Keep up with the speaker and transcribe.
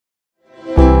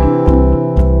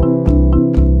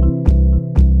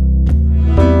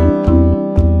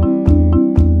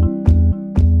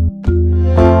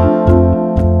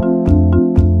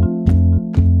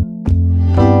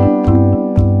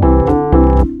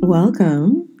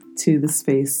Welcome to the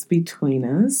space between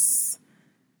us.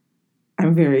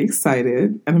 I'm very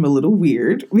excited and I'm a little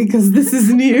weird because this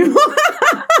is new.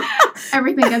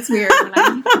 Everything gets weird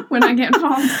when I get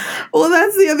involved. Well,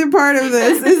 that's the other part of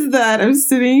this is that I'm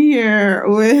sitting here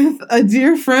with a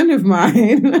dear friend of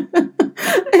mine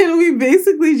and we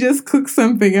basically just cooked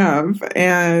something up,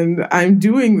 and I'm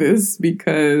doing this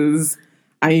because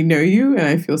I know you and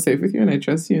I feel safe with you and I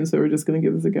trust you, and so we're just going to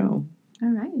give this a go.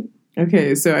 All right.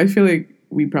 Okay, so I feel like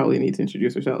we probably need to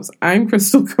introduce ourselves. I'm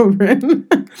Krystle Cobran,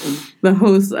 the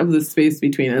host of The Space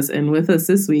Between Us, and with us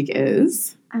this week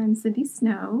is... I'm Cindy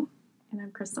Snow, and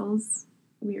I'm Krystle's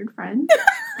weird friend.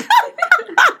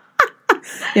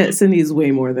 Yeah, Cindy's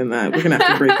way more than that. We're going to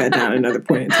have to break that down at another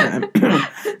point in time.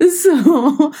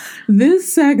 So,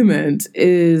 this segment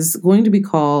is going to be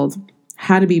called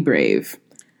How to Be Brave.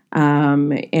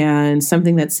 And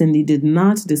something that Cindy did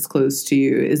not disclose to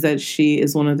you is that she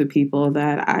is one of the people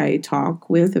that I talk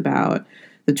with about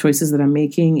the choices that I'm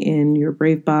making in your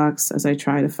Brave box as I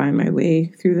try to find my way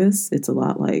through this. It's a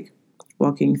lot like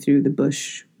walking through the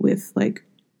bush with like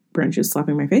branches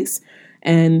slapping my face.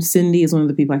 And Cindy is one of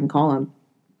the people I can call on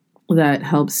that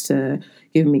helps to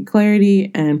give me clarity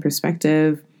and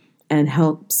perspective and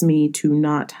helps me to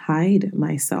not hide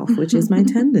myself, which is my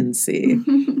tendency.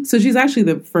 So she's actually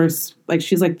the first, like,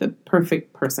 she's like the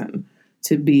perfect person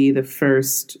to be the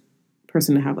first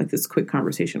person to have like this quick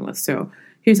conversation with. So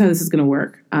here's how this is going to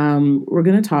work. We're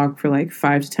going to talk for like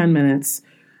 5 to 10 minutes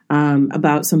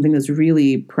about something that's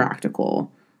really practical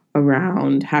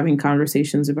around having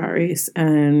conversations about race.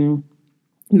 And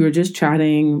we were just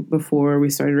chatting before we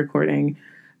started recording.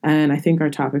 And I think our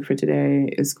topic for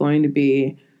today is going to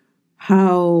be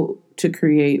how to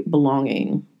create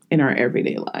belonging in our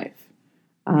everyday life.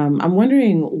 I'm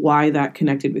wondering why that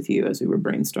connected with you as we were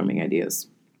brainstorming ideas.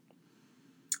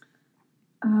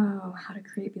 Oh, how to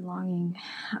create belonging.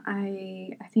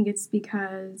 I think it's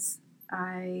because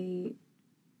I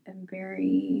am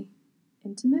very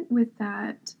intimate with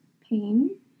that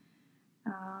pain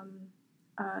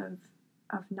of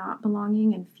not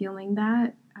belonging and feeling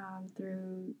that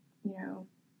through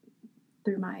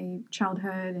my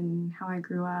childhood and how I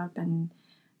grew up, and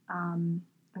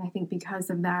I think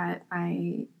because of that,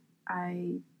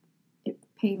 it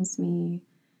pains me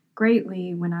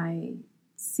greatly when I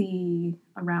see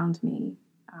around me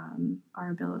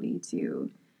our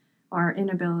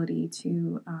inability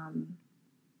to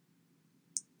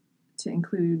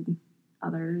include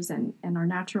others, and our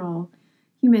natural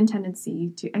human tendency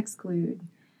to exclude,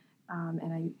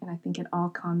 and I think it all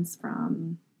comes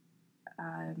from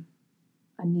a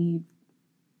need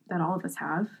that all of us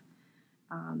have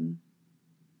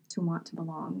to want to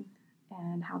belong,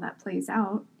 and how that plays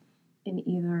out in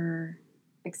either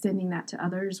extending that to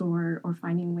others or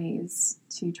finding ways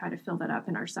to try to fill that up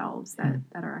in ourselves that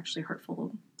are actually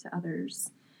hurtful to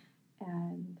others.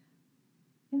 And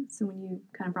yeah, so when you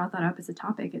kind of brought that up as a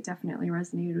topic, it definitely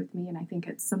resonated with me, and I think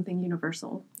it's something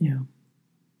universal. Yeah.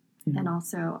 And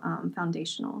also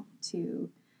foundational to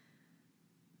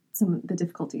some of the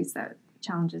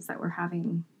challenges that we're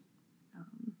having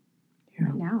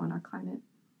right now in our climate.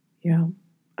 Yeah,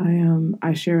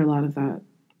 I share a lot of that.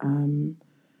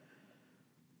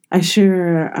 I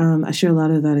share a lot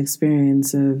of that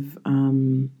experience of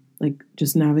like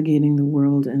just navigating the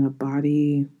world in a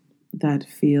body that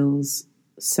feels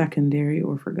secondary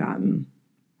or forgotten,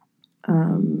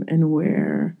 and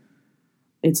where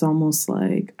it's almost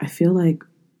like I feel like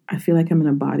I'm in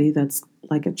a body that's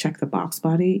like a check the box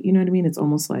body. You know what I mean? It's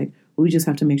almost like we just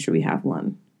have to make sure we have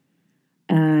one,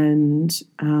 and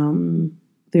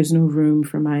there's no room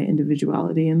for my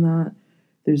individuality in that.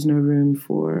 There's no room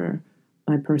for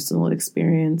my personal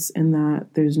experience in that.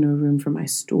 There's no room for my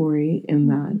story in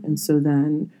that. And so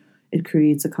then it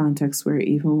creates a context where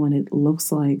even when it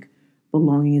looks like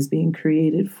belonging is being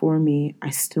created for me,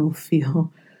 I still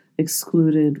feel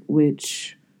excluded,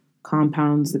 which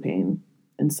compounds the pain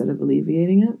instead of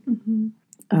alleviating it.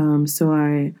 Mm-hmm. So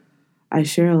I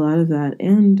share a lot of that,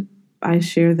 and I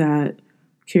share that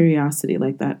curiosity,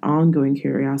 like that ongoing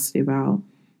curiosity about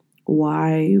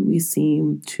why we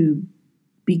seem to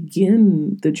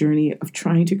begin the journey of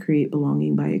trying to create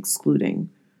belonging by excluding.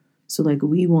 So like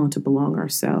we want to belong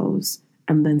ourselves,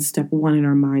 and then step one in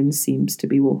our mind seems to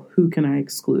be, well, who can I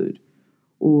exclude?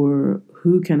 Or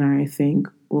who can I think,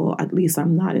 well, at least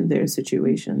I'm not in their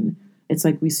situation. It's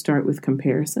like we start with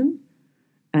comparison,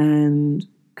 and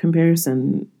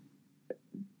comparison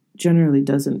generally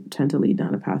doesn't tend to lead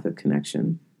down a path of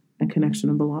connection, and connection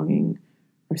and belonging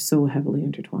are so heavily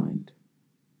intertwined.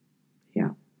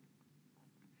 Yeah.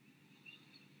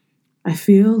 I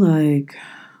feel like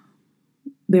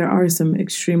there are some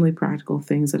extremely practical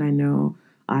things that I know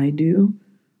I do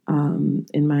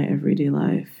in my everyday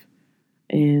life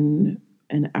in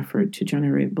an effort to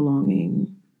generate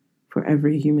belonging for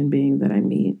every human being that I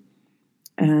meet.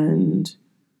 And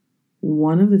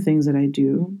one of the things that I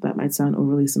do that might sound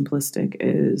overly simplistic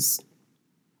is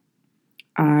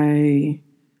I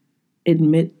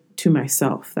admit to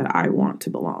myself that I want to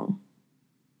belong.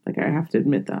 Like, I have to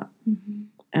admit that. Mm-hmm.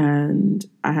 And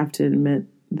I have to admit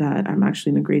that I'm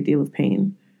actually in a great deal of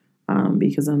pain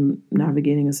because I'm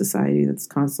navigating a society that's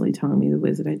constantly telling me the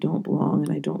ways that I don't belong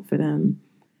and I don't fit in.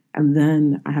 And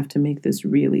then I have to make this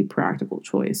really practical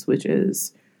choice, which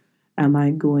is, am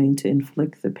I going to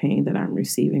inflict the pain that I'm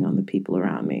receiving on the people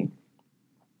around me?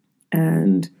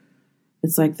 And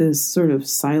it's like this sort of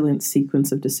silent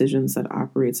sequence of decisions that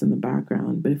operates in the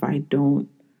background. But if I don't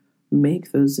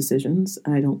make those decisions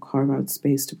and I don't carve out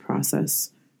space to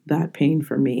process that pain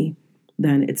for me,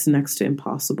 then it's next to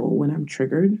impossible when I'm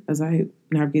triggered as I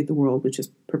navigate the world, which is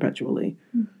perpetually,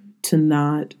 to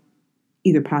not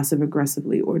either passive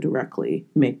aggressively or directly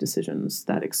make decisions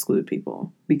that exclude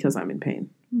people because I'm in pain.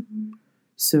 Mm-hmm.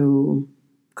 So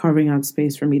carving out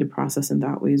space for me to process in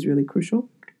that way is really crucial.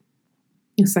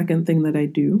 The second thing that I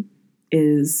do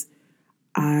is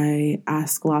I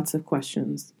ask lots of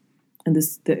questions. And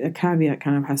a caveat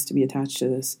kind of has to be attached to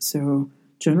this. So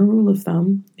general rule of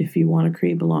thumb, if you want to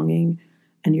create belonging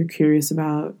and you're curious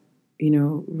about,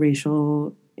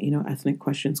 racial, ethnic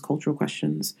questions, cultural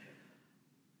questions,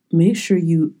 make sure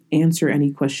you answer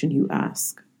any question you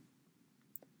ask.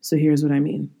 So here's what I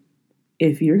mean.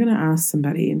 If you're going to ask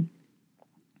somebody,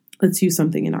 let's use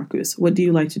something innocuous. What do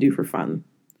you like to do for fun?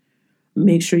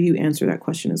 Make sure you answer that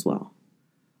question as well.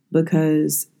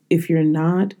 Because if you're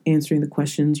not answering the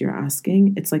questions you're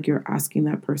asking, it's like you're asking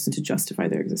that person to justify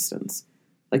their existence.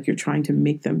 Like you're trying to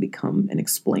make them become an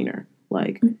explainer.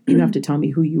 Like, you have to tell me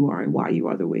who you are and why you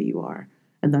are the way you are.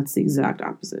 And that's the exact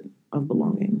opposite of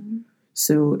belonging. Mm-hmm.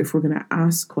 So if we're going to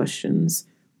ask questions,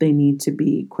 they need to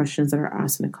be questions that are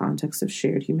asked in a context of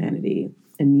shared humanity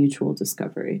and mutual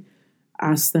discovery.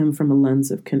 Ask them from a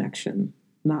lens of connection,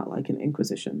 not like an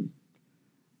inquisition.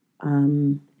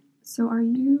 So are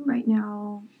you right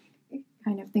now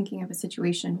kind of thinking of a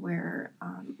situation where,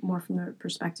 more from the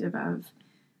perspective of,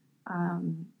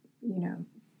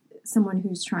 someone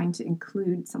who's trying to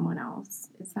include someone else?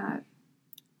 Is that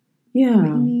what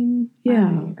you mean?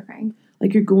 Yeah. Okay.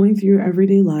 Like you're going through your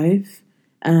everyday life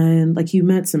and like you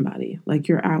met somebody, like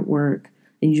you're at work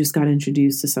and you just got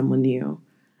introduced to someone new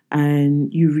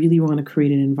and you really want to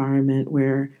create an environment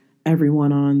where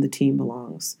everyone on the team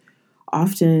belongs.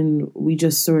 Often we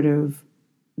just sort of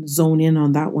zone in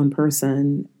on that one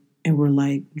person and we're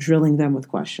like drilling them with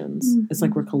questions. Mm-hmm. It's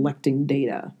like we're collecting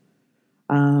data.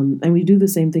 And we do the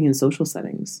same thing in social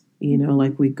settings,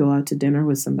 like we go out to dinner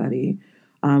with somebody,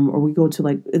 or we go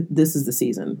to this is the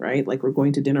season, right? Like we're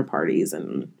going to dinner parties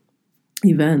and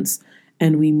events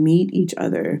and we meet each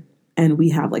other and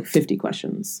we have 50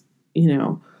 questions,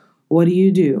 what do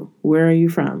you do? Where are you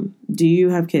from? Do you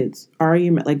have kids? Are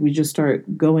you we just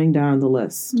start going down the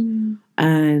list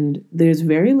and there's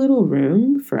very little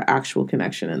room for actual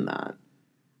connection in that.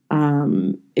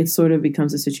 It sort of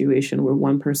becomes a situation where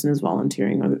one person is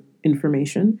volunteering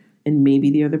information and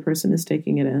maybe the other person is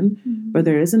taking it in, but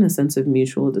there isn't a sense of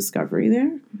mutual discovery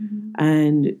there.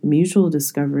 And mutual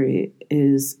discovery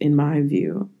is, in my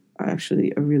view,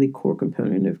 actually a really core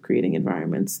component of creating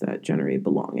environments that generate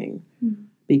belonging.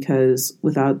 Because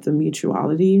without the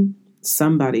mutuality,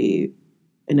 somebody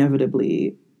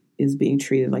inevitably is being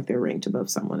treated like they're ranked above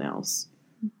someone else.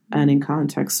 And in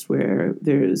contexts where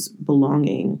there's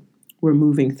belonging, we're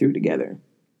moving through together.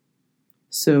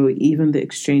 So even the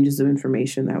exchanges of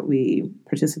information that we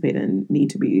participate in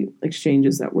need to be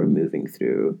exchanges that we're moving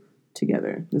through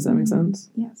together. Does that make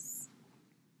sense? Yes.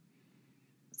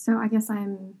 So I guess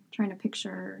I'm trying to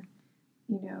picture,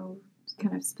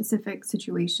 kind of specific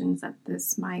situations that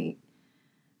this might,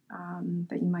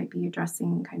 that you might be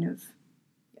addressing kind of,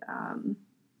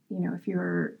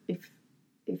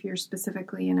 if you're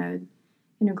specifically in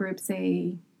a group,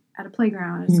 say at a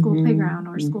playground, a school playground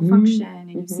or a school function, and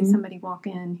you see somebody walk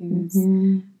in who's,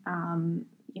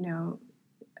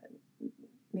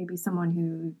 maybe someone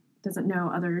who doesn't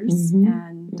know others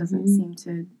and doesn't seem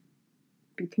to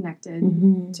be connected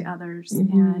to others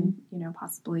and,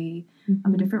 possibly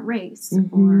of a different race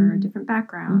or a different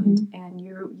background, and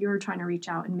you're trying to reach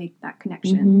out and make that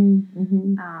connection.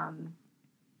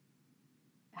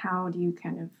 How do you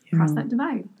kind of cross that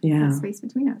divide? That space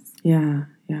between us? Yeah.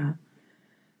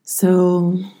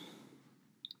 So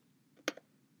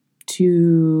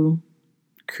to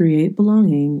create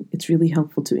belonging, it's really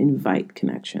helpful to invite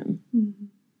connection.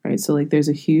 right? So like there's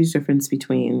a huge difference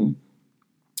between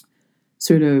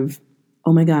sort of,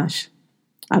 oh my gosh,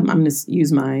 I'm going to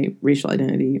use my racial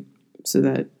identity so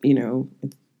that,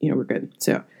 we're good.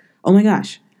 So, oh my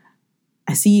gosh,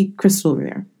 I see Krystle over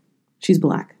there. She's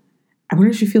Black. I wonder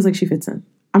if she feels like she fits in.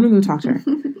 I'm going to go talk to her.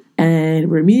 And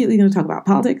we're immediately going to talk about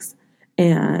politics.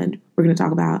 And we're going to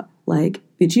talk about like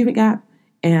the achievement gap.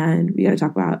 And we got to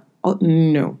talk about,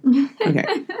 no. Okay.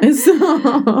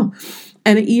 So,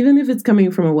 and even if it's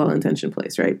coming from a well-intentioned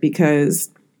place, right? Because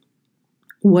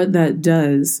what that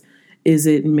does is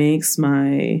it makes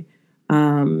my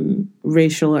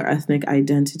racial or ethnic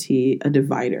identity a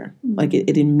divider. Mm-hmm. Like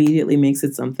it immediately makes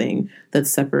it something that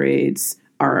separates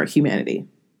our humanity.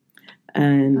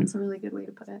 And that's a really good way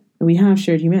to put it. And we have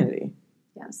shared humanity.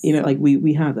 Yes. Like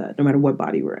we have that no matter what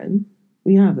body we're in.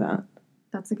 We have that.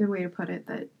 That's a good way to put it,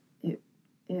 that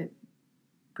it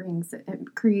brings it, it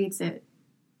creates a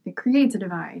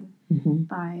divide mm-hmm.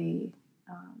 by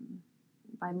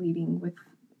leading with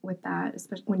that,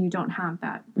 especially when you don't have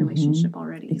that relationship mm-hmm.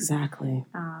 already. Exactly.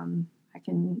 I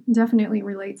can definitely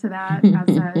relate to that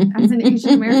as an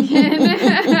Asian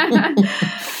American,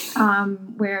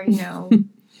 where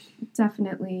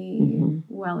definitely mm-hmm.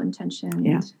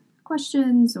 well-intentioned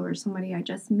questions, or somebody I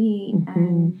just meet mm-hmm.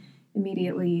 and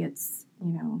immediately it's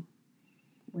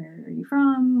where are you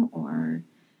from, or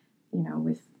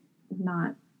with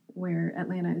not where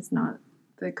Atlanta is not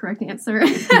the correct answer.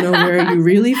 Where are you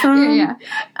really from? Yeah.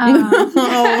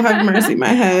 Oh, have mercy, my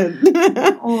head.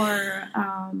 Or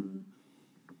I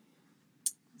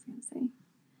was going to say,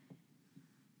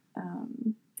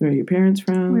 where are your parents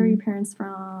from? Where are your parents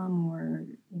from? Or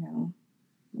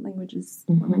languages,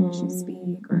 mm-hmm. what language you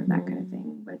speak, or mm-hmm. that kind of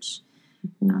thing. Which,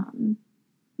 mm-hmm.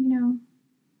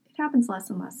 it happens less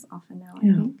and less often now. I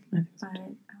think. So but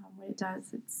when it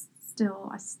does, it's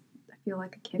still I feel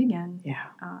like a kid again. Yeah.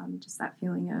 Just that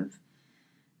feeling of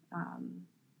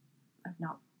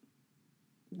not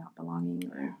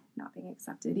belonging or not being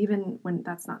accepted, even when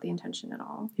that's not the intention at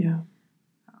all. Yeah.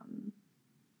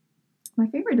 My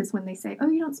favorite is when they say, "Oh,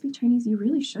 you don't speak Chinese. You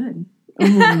really should." Oh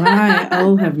my!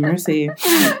 Oh, have mercy.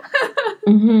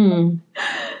 Mm-hmm.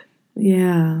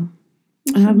 Yeah.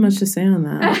 I have much to say on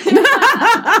that.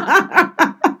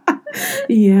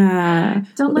 Yeah.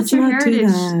 Don't let your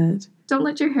heritage. Don't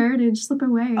let your heritage slip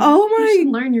away. Oh my! You should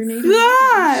learn your native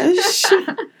gosh.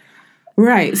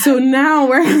 Right. So now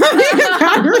we're having a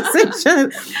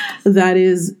conversation that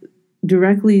is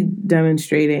directly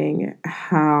demonstrating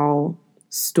how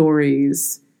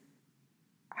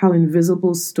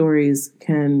invisible stories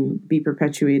can be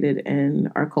perpetuated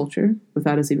in our culture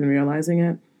without us even realizing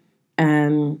it.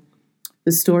 And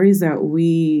the stories that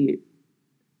we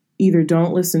either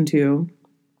don't listen to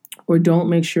or don't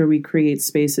make sure we create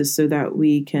spaces so that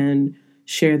we can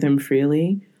share them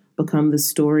freely become the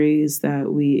stories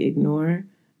that we ignore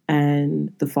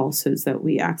and the falsehoods that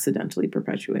we accidentally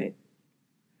perpetuate.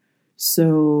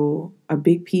 So a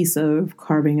big piece of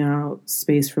carving out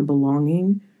space for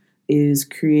belonging is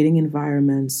creating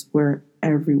environments where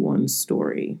everyone's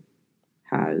story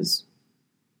has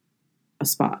a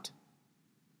spot.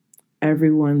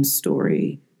 Everyone's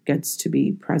story gets to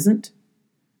be present.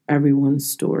 Everyone's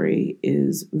story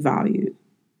is valued.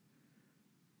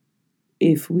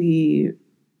 If we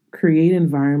create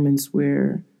environments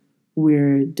where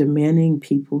we're demanding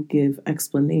people give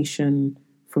explanation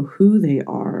for who they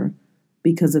are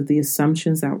because of the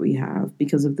assumptions that we have,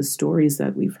 because of the stories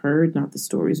that we've heard, not the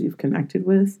stories we've connected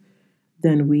with,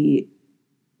 then we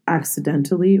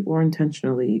accidentally or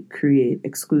intentionally create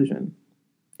exclusion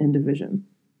and division.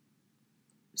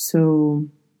 So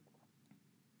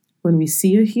when we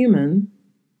see a human,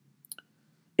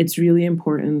 it's really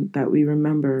important that we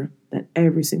remember that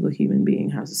every single human being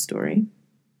has a story,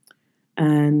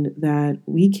 and that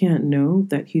we can't know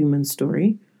that human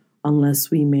story unless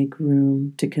we make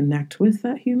room to connect with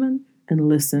that human and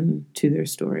listen to their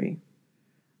story.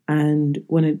 And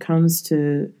when it comes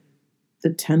to the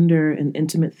tender and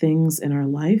intimate things in our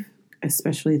life,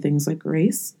 especially things like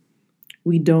race,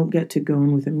 we don't get to go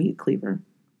in with a meat cleaver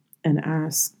and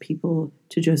ask people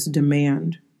to just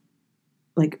demand,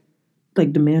 like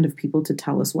demand of people to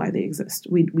tell us why they exist.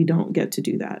 We don't get to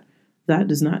do that. That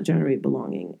does not generate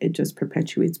belonging. It just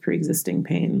perpetuates pre-existing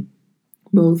pain,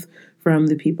 both from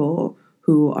the people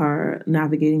who are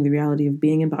navigating the reality of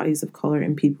being in bodies of color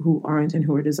and people who aren't and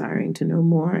who are desiring to know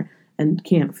more and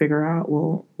can't figure out,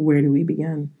 well, where do we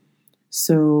begin?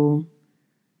 So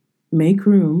make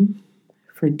room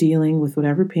for dealing with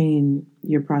whatever pain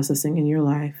you're processing in your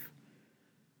life.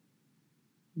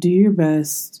 Do your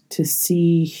best to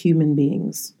see human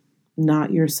beings,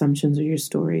 not your assumptions or your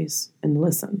stories, and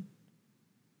listen.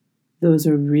 Those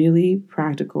are really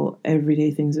practical,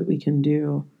 everyday things that we can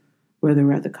do, whether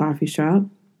we're at the coffee shop,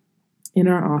 in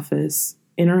our office,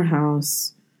 in our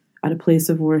house, at a place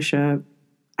of worship,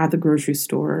 at the grocery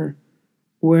store,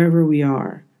 wherever we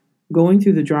are, going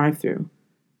through the drive-thru.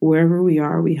 Wherever we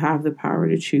are, we have the power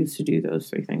to choose to do those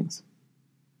 3 things.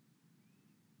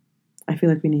 I feel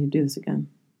like we need to do this again.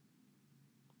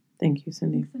 Thank you,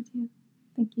 Cindy.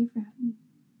 Thank you for having me.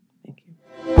 Thank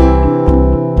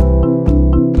you.